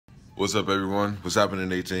What's up, everyone? What's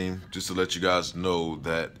happening, 18? Just to let you guys know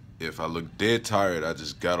that if I look dead tired, I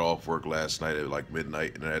just got off work last night at like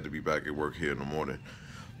midnight and I had to be back at work here in the morning.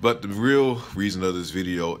 But the real reason of this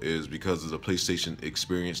video is because of the PlayStation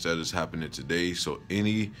experience that is happening today. So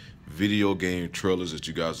any video game trailers that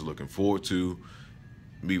you guys are looking forward to,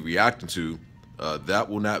 me reacting to, that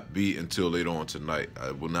will not be until later on tonight. I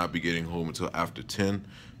will not be getting home until after 10,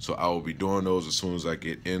 so I will be doing those as soon as I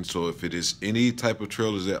get in. So if it is any type of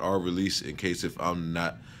trailers that are released, in case if I'm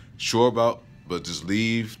not sure about, but just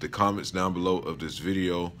leave the comments down below of this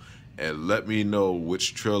video and let me know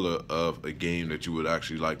which trailer of a game that you would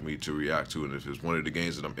actually like me to react to. And if it's one of the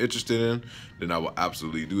games that I'm interested in, then I will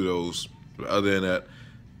absolutely do those. But other than that,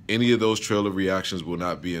 any of those trailer reactions will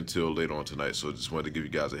not be until later on tonight. So just wanted to give you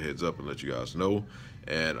guys a heads up and let you guys know.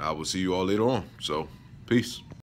 And I will see you all later on. So, peace.